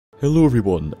Hello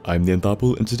everyone, I'm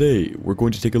thenthapple, and today we're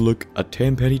going to take a look at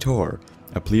Tenpenny Tower,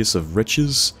 a place of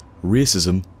riches,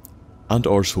 racism, and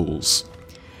arseholes.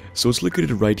 So it's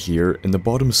located right here in the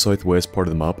bottom southwest part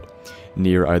of the map,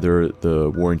 near either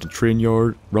the Warrington Train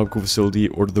Yard, Robco facility,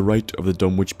 or to the right of the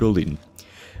Dunwich building.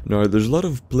 Now there's a lot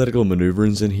of political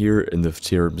maneuverings in here in the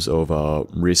terms of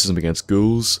racism against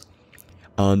ghouls,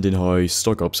 and in how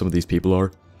stuck up some of these people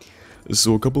are.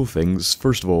 So a couple of things.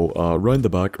 First of all, round the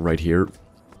back right here,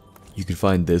 you can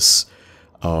find this.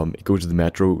 It goes to the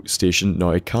metro station.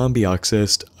 Now it can be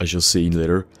accessed, as you'll see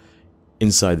later,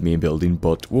 inside the main building,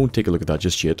 but won't take a look at that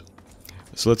just yet.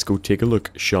 So let's go take a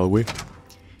look, shall we?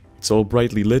 It's all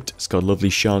brightly lit, it's got lovely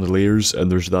chandeliers,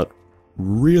 and there's that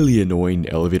really annoying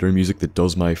elevator music that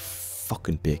does my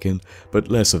fucking bacon, but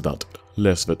less of that,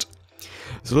 less of it.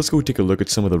 So let's go take a look at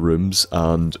some of the rooms,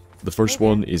 and the first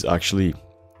one is actually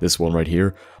this one right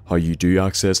here, how you do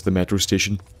access the metro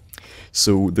station.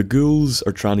 So the ghouls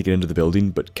are trying to get into the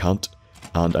building but can't,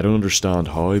 and I don't understand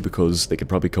how, because they could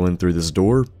probably come in through this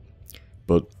door,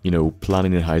 but you know,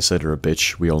 planning in hindsight are a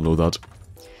bitch, we all know that.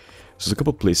 So there's a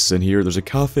couple places in here. There's a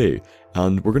cafe,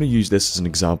 and we're going to use this as an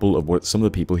example of what some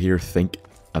of the people here think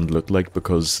and look like,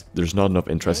 because there's not enough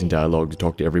interesting dialogue to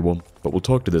talk to everyone, but we'll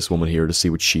talk to this woman here to see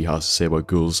what she has to say about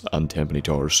ghouls and Tenpenny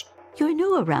Towers. You're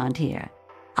new around here.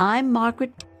 I'm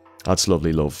Margaret. That's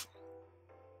lovely, love.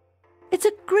 It's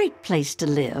a great place to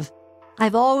live.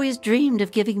 I've always dreamed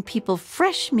of giving people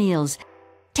fresh meals.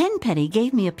 Tenpenny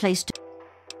gave me a place to...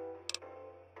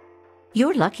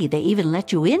 You're lucky they even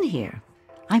let you in here.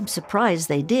 I'm surprised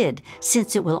they did,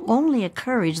 since it will only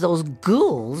encourage those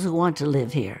ghouls who want to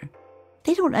live here.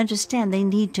 They don't understand they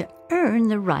need to earn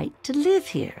the right to live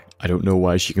here. I don't know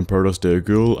why she compared us to a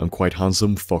ghoul. I'm quite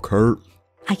handsome, fuck her.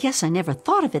 I guess I never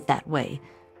thought of it that way.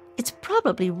 It's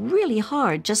probably really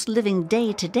hard just living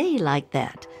day to day like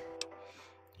that.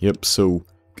 Yep, so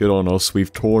good on us.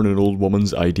 We've torn an old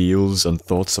woman's ideals and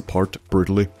thoughts apart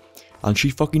brutally. And she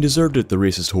fucking deserved it, the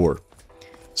racist whore.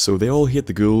 So they all hate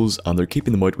the ghouls, and they're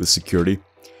keeping them out with security.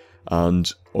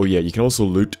 And, oh yeah, you can also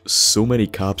loot so many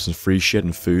caps and free shit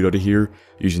and food out of here,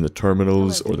 using the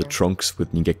terminals or the trunks when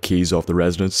you get keys off the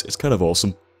residents. It's kind of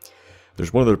awesome.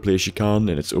 There's one other place you can,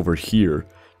 and it's over here,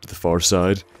 to the far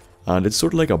side. And it's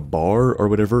sort of like a bar or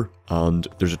whatever, and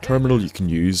there's a terminal you can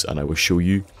use, and I will show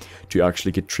you, to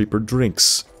actually get cheaper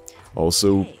drinks.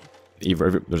 Also, there's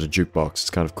a jukebox,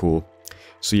 it's kind of cool.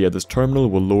 So yeah, this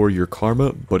terminal will lower your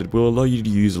karma, but it will allow you to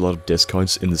use a lot of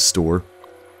discounts in the store.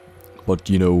 But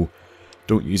you know,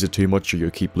 don't use it too much or you'll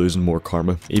keep losing more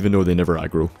karma, even though they never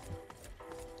aggro.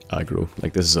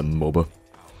 Like this is a MOBA.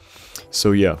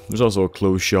 So yeah, there's also a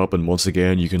clothes shop, and once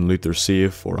again you can loot their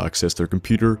safe or access their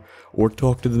computer or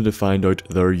talk to them to find out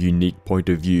their unique point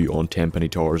of view on Tenpenny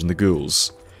Towers and the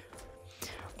ghouls.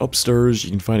 Upstairs you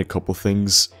can find a couple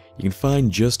things. You can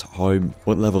find just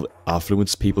what level of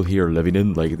affluence people here are living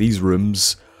in. Like these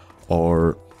rooms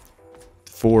are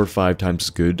 4 or 5 times as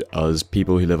good as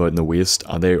people who live out in the waste,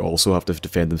 and they also have to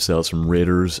defend themselves from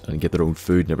raiders and get their own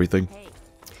food and everything.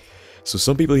 So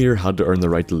some people here had to earn the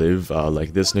right to live,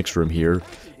 like this next room here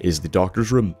is the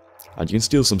doctor's room, and you can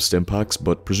steal some stim packs,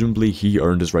 but presumably he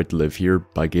earned his right to live here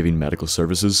by giving medical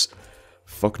services.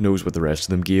 Fuck knows what the rest of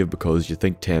them gave, because you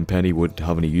think Tenpenny wouldn't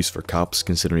have any use for caps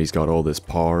considering he's got all this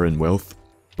power and wealth,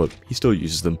 but he still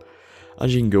uses them.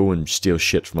 And you can go and steal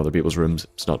shit from other people's rooms.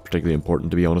 It's not particularly important,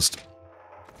 to be honest.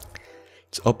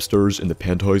 It's upstairs in the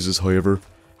penthouses, however,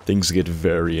 things get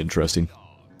very interesting.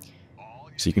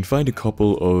 So you can find a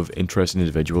couple of interesting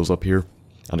individuals up here,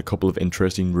 and a couple of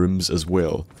interesting rooms as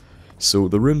well. So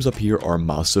the rooms up here are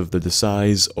massive. They're the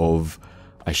size of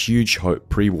a huge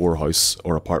pre-war house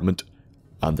or apartment,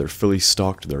 and they're fully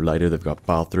stocked, they're lighted, they've got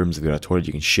bathrooms, they've got a toilet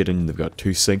you can shit in, they've got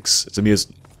 2 sinks. It's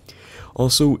amazing.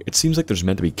 Also, it seems like there's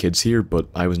meant to be kids here, but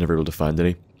I was never able to find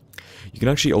any. You can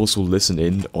actually also listen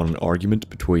in on an argument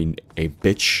between a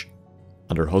bitch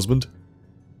and her husband.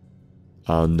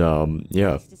 And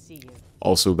yeah.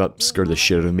 Also, that scared the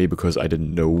shit out of me because I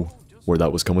didn't know where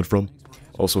that was coming from.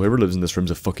 Also, whoever lives in this room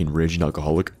is a fucking raging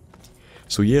alcoholic.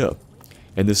 So yeah,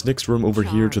 in this next room over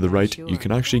here to the right, you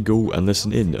can actually go and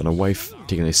listen in on a wife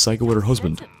taking a psycho with her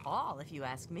husband. All, if you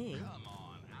ask me.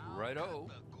 Righto.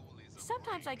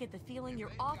 Sometimes I get the feeling you're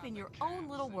off in your own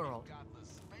little world.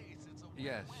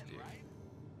 Yes, dear.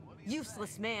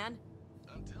 Useless man.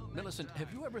 Millicent,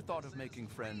 have you ever thought of making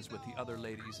friends with the other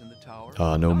ladies in the tower?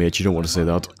 No mate, you don't want to say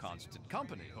that. Constant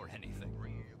company or anything.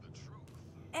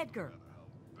 Edgar,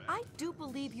 I do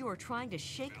believe you are trying to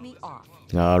shake me off.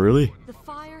 Really? The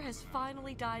fire has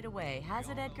finally died away, has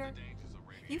it, Edgar?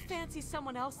 You fancy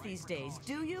someone else these days,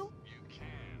 do you?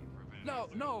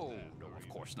 No, of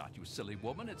course not, you silly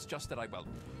woman. It's just that I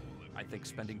think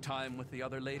spending time with the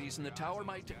other ladies in the tower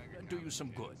might do you some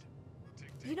good.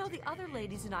 You know, the other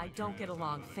ladies and I don't get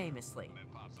along famously.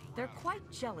 They're quite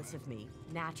jealous of me,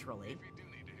 naturally.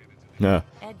 Nah,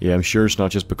 yeah, I'm sure it's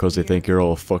not just because they think you're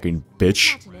all a fucking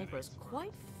bitch. Montenegro's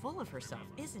quite full of herself,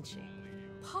 isn't she?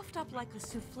 Puffed up like a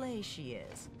souffle she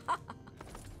is.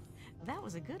 That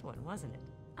was a good one, wasn't it?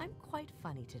 I'm quite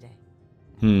funny today.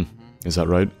 Is that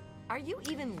right? Are you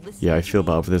even listening? Yeah, I feel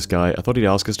bad for this guy. I thought he'd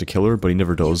ask us to kill her, but he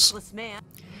never does. Useless man.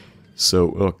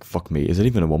 So, oh, fuck me. Is it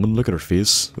even a woman? Look at her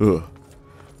face. Ugh.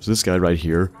 So this guy right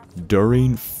here,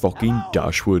 Doreen fucking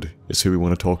Dashwood, is who we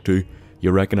want to talk to.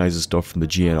 You recognize his stuff from the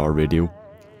GNR radio.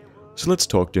 So let's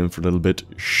talk to him for a little bit,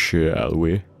 shall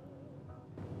we?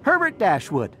 Herbert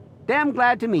Dashwood. Damn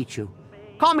glad to meet you.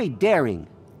 Call me Daring.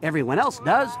 Everyone else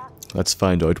does. Let's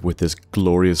find out with this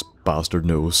glorious bastard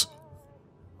nose.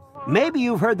 Maybe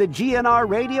you've heard the GNR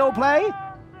radio play?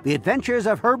 The Adventures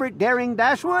of Herbert Daring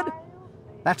Dashwood?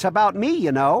 That's about me,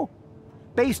 you know.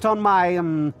 Based on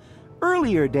my,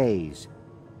 earlier days.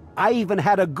 I even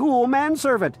had a ghoul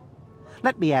manservant.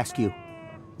 Let me ask you,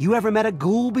 you ever met a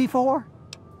ghoul before?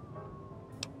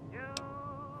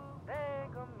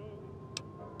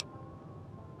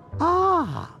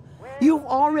 Ah, you've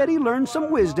already learned some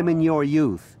wisdom in your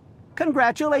youth.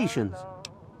 Congratulations.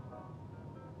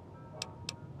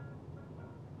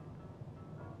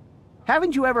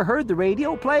 Haven't you ever heard the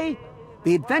radio play?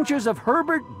 The Adventures of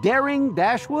Herbert Daring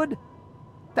Dashwood?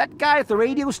 That guy at the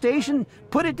radio station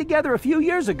put it together a few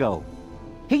years ago.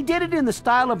 He did it in the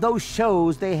style of those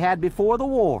shows they had before the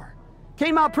war.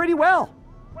 Came out pretty well.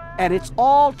 And it's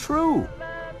all true.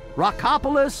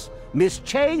 Rockopolis, Miss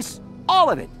Chase, all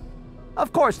of it.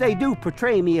 Of course, they do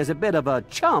portray me as a bit of a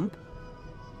chump.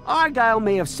 Argyle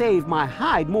may have saved my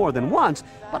hide more than once,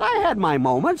 but I had my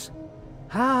moments.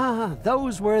 Ah,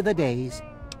 those were the days.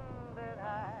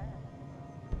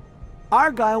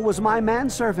 Argyle was my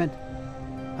manservant.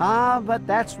 Ah, but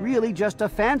that's really just a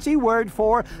fancy word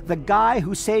for the guy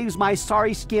who saves my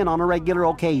sorry skin on a regular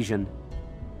occasion.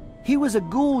 He was a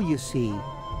ghoul, you see.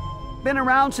 Been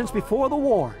around since before the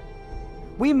war.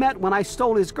 We met when I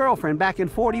stole his girlfriend back in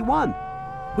 '41.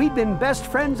 We'd been best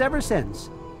friends ever since.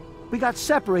 We got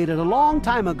separated a long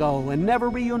time ago and never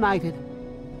reunited.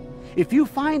 If you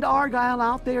find Argyle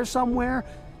out there somewhere,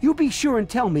 you be sure and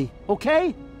tell me,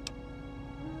 okay?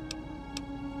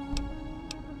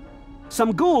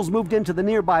 Some ghouls moved into the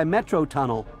nearby metro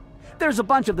tunnel. There's a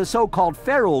bunch of the so-called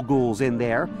feral ghouls in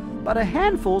there, but a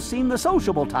handful seem the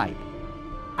sociable type.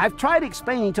 I've tried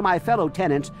explaining to my fellow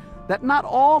tenants that not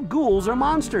all ghouls are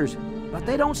monsters, but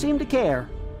they don't seem to care.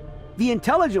 The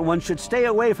intelligent ones should stay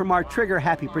away from our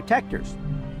trigger-happy protectors.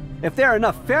 If there are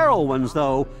enough feral ones,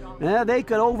 though, they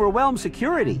could overwhelm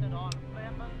security.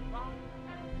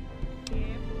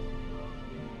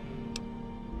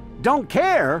 Don't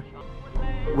care?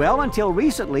 Well, until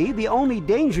recently, the only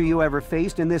danger you ever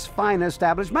faced in this fine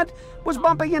establishment was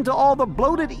bumping into all the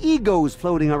bloated egos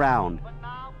floating around.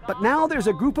 But now there's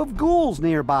a group of ghouls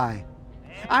nearby.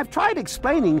 I've tried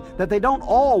explaining that they don't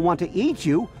all want to eat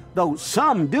you, though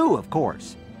some do, of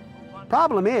course.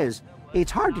 Problem is,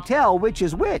 it's hard to tell which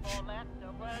is which.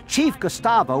 Chief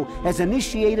Gustavo has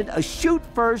initiated a shoot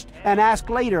first and ask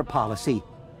later policy.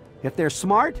 If they're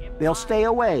smart, they'll stay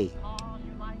away.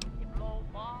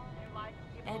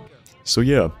 So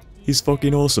yeah, he's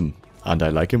fucking awesome, and I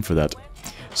like him for that.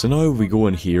 So now if we go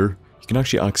in here, you can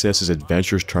actually access his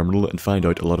adventures terminal and find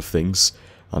out a lot of things.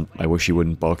 And I wish he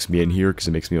wouldn't box me in here because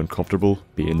it makes me uncomfortable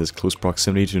being in this close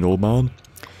proximity to an old man.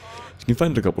 You can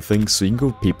find a couple things, so you can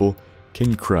go people,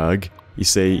 King Crag, you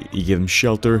say you give him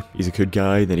shelter, he's a good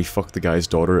guy, then he fucked the guy's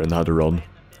daughter and had to run.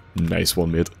 Nice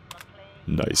one, mate.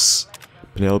 Nice.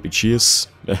 Penelope Chase,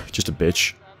 just a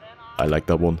bitch. I like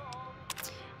that one.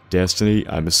 Destiny,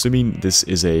 I'm assuming this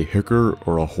is a hooker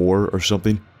or a whore or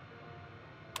something.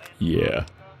 Yeah.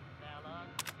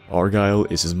 Argyle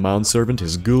is his manservant,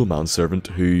 his ghoul manservant,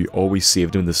 who always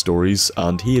saved him in the stories,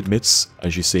 and he admits,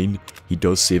 as you've seen, he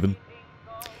does save him.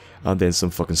 And then some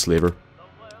fucking slaver.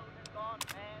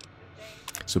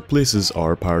 So places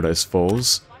are Paradise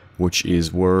Falls, which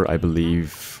is where I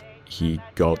believe he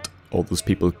got all those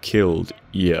people killed,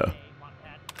 yeah.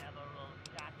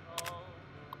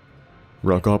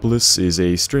 Rockopolis is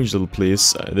a strange little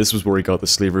place. This was where he got the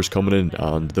slavers coming in,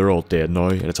 and they're all dead now,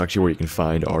 and it's actually where you can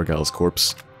find Argyle's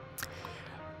corpse.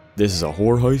 This is a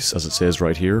whorehouse, as it says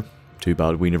right here. Too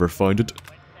bad we never found it.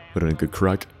 Put in a good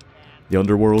crack. The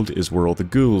underworld is where all the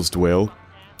ghouls dwell.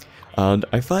 And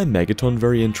I find Megaton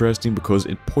very interesting because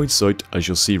it points out, as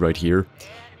you'll see right here,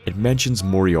 it mentions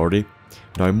Moriarty.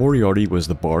 Now Moriarty was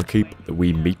the barkeep that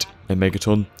we meet in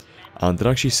Megaton, And it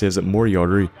actually says that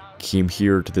Moriarty came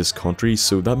here to this country,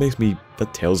 so that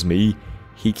tells me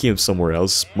he came somewhere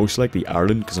else, most likely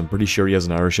Ireland, because I'm pretty sure he has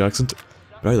an Irish accent.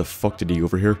 But how the fuck did he go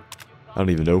over here? I don't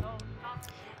even know.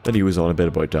 Then he was on a bit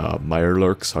about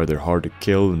mirelurks, how they're hard to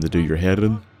kill and they do your head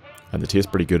in, and they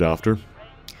taste pretty good after.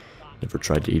 Never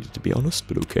tried to eat it, to be honest,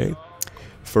 but okay.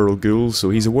 Feral ghouls, so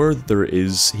he's aware that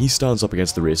he stands up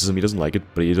against the racism, he doesn't like it,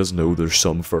 but he does know there's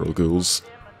some feral ghouls,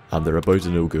 and they're about to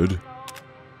no good.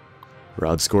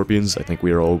 Rad scorpions, I think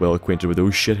we are all well acquainted with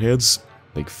those shitheads.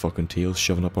 Big fucking tails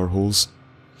shoving up our holes.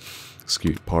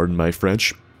 Pardon my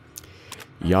French.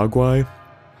 Yagwai,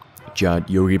 giant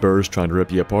yogi bears trying to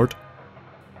rip you apart.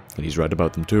 And he's right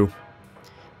about them too.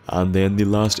 And then the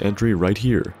last entry right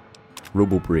here.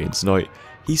 Robo-brains. Now,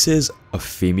 he says a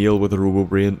female with a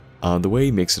robo-brain, and the way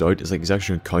he makes it out is like he's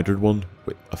actually encountered one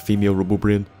with a female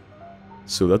robo-brain.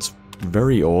 So that's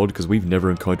very odd, because we've never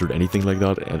encountered anything like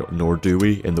that, and nor do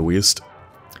we in the waste.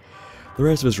 The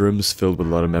rest of his room is filled with a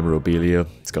lot of memorabilia.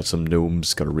 It's got some gnomes,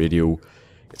 it's got a radio,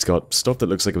 it's got stuff that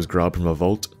looks like it was grabbed from a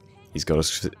vault. He's got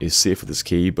his safe with his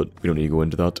key, but we don't need to go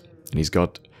into that. And he's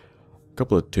got a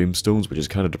couple of tombstones, which is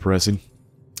kind of depressing.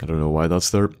 I don't know why that's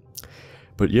there.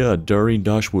 But yeah, Daring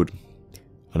Dashwood.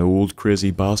 An old crazy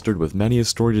bastard with many a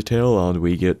story to tell, and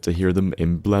we get to hear them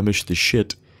emblemish the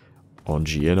shit on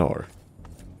GNR.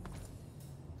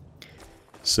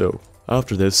 So,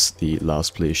 after this, the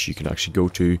last place you can actually go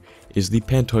to is the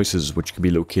penthouses, which can be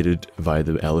located via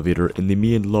the elevator in the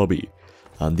main lobby.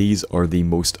 And these are the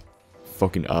most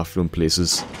fucking affluent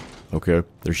places. Okay,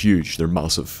 they're huge, they're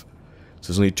massive. So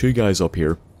there's only two guys up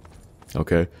here.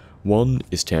 Okay, one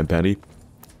is Tenpenny.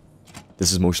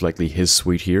 This is most likely his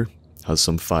suite here. Has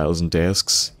some files and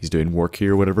desks. He's doing work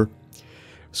here or whatever.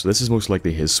 So this is most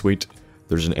likely his suite.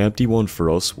 There's an empty one for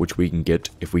us, which we can get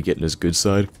if we get in his good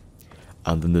side.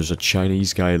 And then there's a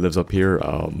Chinese guy who lives up here.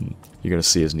 You're gonna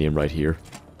see his name right here.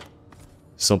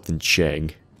 Something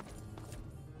Cheng.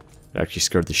 It actually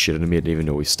scared the shit out of me. I didn't even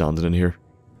know he was standing in here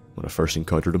when I first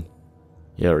encountered him.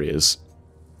 Yeah, there he is.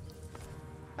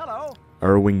 Hello.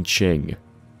 Erwing Cheng.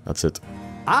 That's it.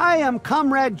 I am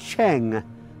Comrade Cheng,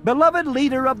 beloved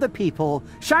leader of the people,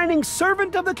 shining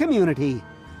servant of the community.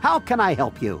 How can I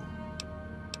help you?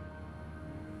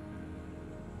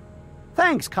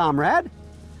 Thanks, comrade.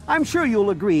 I'm sure you'll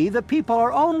agree the people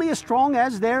are only as strong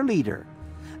as their leader.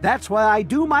 That's why I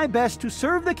do my best to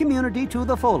serve the community to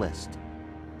the fullest.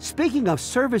 Speaking of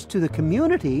service to the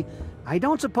community, I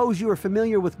don't suppose you are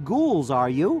familiar with ghouls, are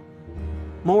you?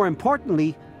 More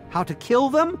importantly, how to kill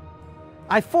them?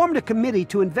 I formed a committee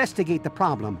to investigate the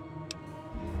problem.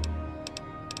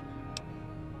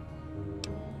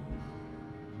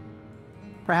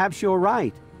 Perhaps you're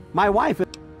right. My wife...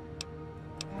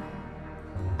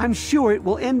 I'm sure it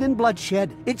will end in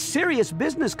bloodshed. It's serious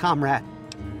business, comrade.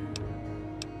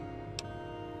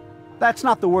 That's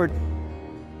not the word.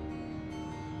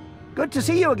 Good to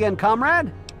see you again,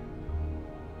 comrade.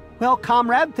 Well,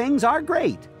 comrade, things are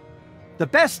great. The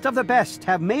best of the best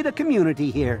have made a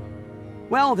community here.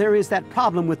 Well, there is that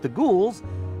problem with the ghouls,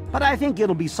 but I think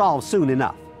it'll be solved soon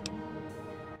enough.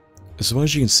 So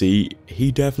as you can see,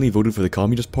 he definitely voted for the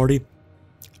Communist Party.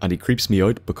 And he creeps me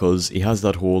out because he has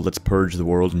that whole let's purge the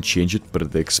world and change it, but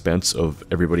at the expense of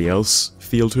everybody else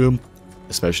feel to him,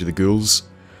 especially the ghouls.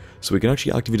 So we can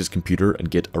actually activate his computer and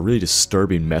get a really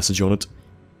disturbing message on it.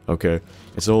 Okay,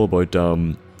 it's all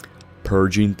about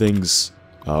purging things,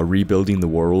 rebuilding the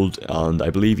world, and I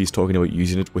believe he's talking about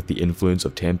using it with the influence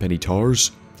of Tenpenny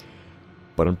Towers.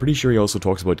 But I'm pretty sure he also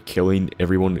talks about killing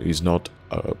everyone who's not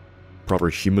a proper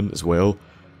human as well.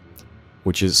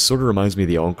 Which is sort of reminds me of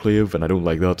the Enclave, and I don't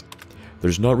like that.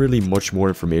 There's not really much more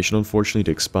information, unfortunately,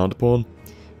 to expand upon.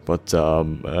 But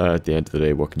at the end of the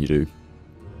day, what can you do?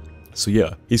 So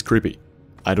yeah, he's creepy.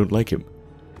 I don't like him.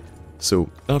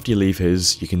 So after you leave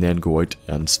his, you can then go out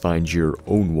and find your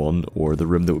own one, or the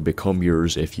room that would become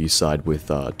yours if you side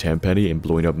with Tenpenny and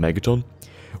blowing up Megaton.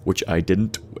 Which I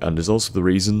didn't, and is also the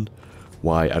reason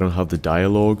why I don't have the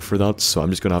dialogue for that, so I'm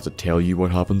just going to have to tell you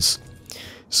what happens.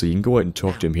 So you can go out and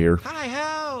talk to him here.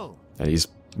 Hi-ho! And he's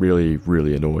really,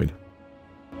 really annoying.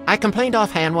 I complained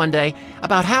offhand one day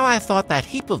about how I thought that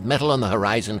heap of metal on the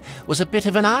horizon was a bit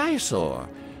of an eyesore.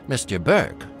 Mr.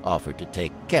 Burke offered to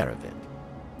take care of it.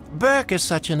 Burke is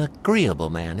such an agreeable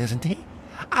man, isn't he?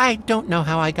 I don't know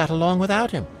how I got along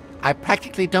without him. I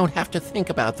practically don't have to think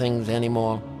about things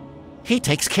anymore. He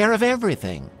takes care of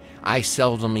everything. I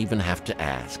seldom even have to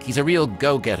ask. He's a real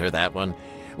go-getter, that one.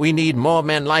 We need more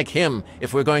men like him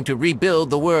if we're going to rebuild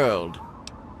the world.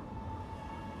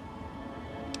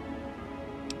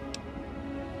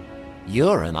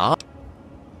 You're an odd...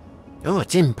 Oh,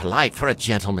 it's impolite for a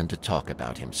gentleman to talk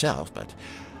about himself, but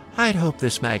I'd hope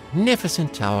this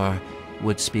magnificent tower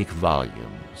would speak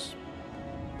volumes.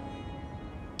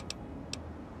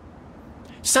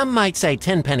 Some might say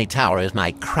Tenpenny Tower is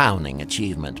my crowning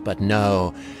achievement, but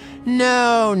no,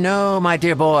 my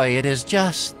dear boy, it is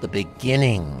just the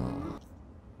beginning.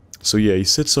 So yeah, he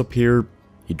sits up here,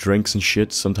 he drinks and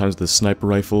shit, sometimes with a sniper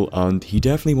rifle, and he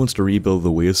definitely wants to rebuild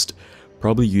the waste,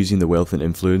 probably using the wealth and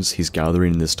influence he's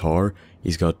gathering in this tower.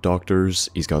 He's got doctors,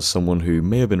 he's got someone who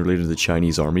may have been related to the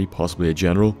Chinese army, possibly a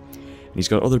general, and he's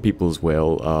got other people as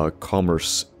well,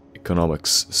 commerce,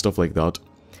 economics, stuff like that.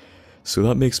 So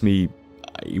that makes me,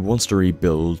 he wants to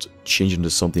rebuild, change into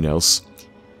something else.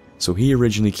 So he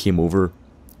originally came over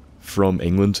from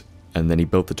England, and then he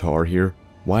built the tower here.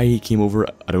 Why he came over,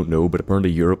 I don't know, but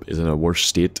apparently Europe is in a worse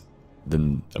state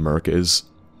than America is.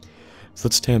 So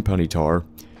that's Tenpenny Tower,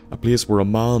 a place where a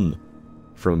man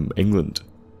from England,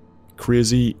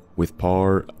 crazy with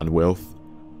power and wealth,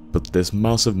 built this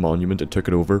massive monument and took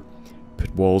it over,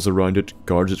 put walls around it,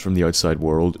 guards it from the outside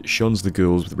world, shuns the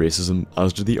ghouls with racism,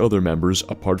 as do the other members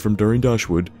apart from During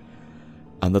Dashwood,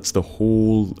 and that's the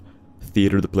whole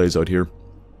theatre that plays out here.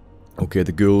 Okay,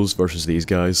 the ghouls versus these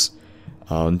guys,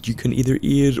 and you can either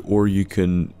aid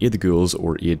the ghouls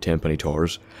or aid Tenpenny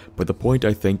Towers, but the point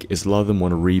I think is a lot of them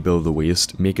want to rebuild the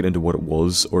waste, make it into what it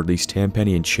was, or at least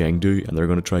Tenpenny and Cheng do, and they're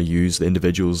going to try use the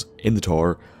individuals in the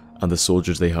tower and the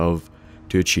soldiers they have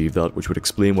to achieve that, which would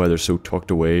explain why they're so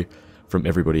tucked away from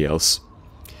everybody else.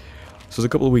 So there's a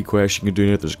couple of wee quests you can do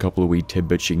in it, there's a couple of wee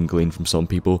tidbits you can glean from some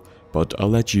people, but I'll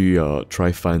let you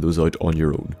try find those out on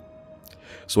your own.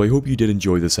 So I hope you did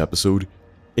enjoy this episode.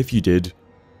 If you did,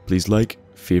 please like,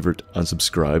 favourite and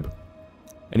subscribe.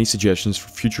 Any suggestions for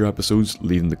future episodes,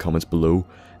 leave in the comments below,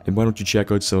 and why don't you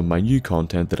check out some of my new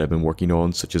content that I've been working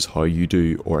on, such as How You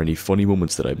Do or any funny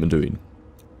moments that I've been doing.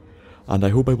 And I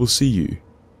hope I will see you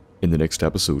in the next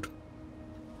episode.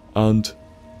 And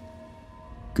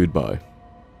goodbye.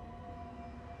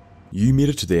 You made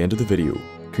it to the end of the video.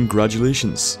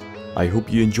 Congratulations! I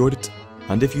hope you enjoyed it,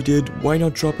 and if you did, why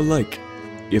not drop a like?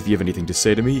 If you have anything to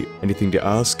say to me, anything to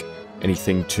ask,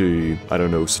 anything to, I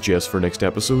don't know, suggest for next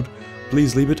episode,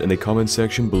 please leave it in the comment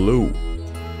section below.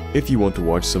 If you want to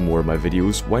watch some more of my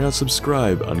videos, why not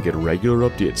subscribe and get regular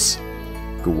updates?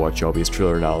 Go watch Obvious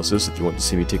Trailer Analysis if you want to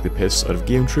see me take the piss out of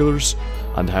game trailers,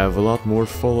 and have a lot more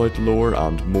Fallout lore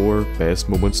and more best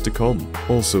moments to come.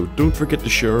 Also, don't forget to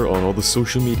share on all the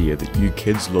social media that you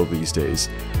kids love these days,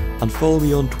 and follow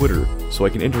me on Twitter so I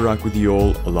can interact with you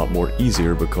all a lot more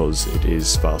easier because it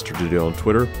is faster to do on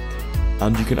Twitter,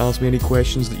 and you can ask me any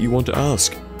questions that you want to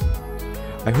ask.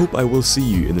 I hope I will see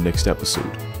you in the next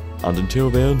episode, and until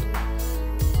then,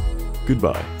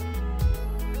 goodbye.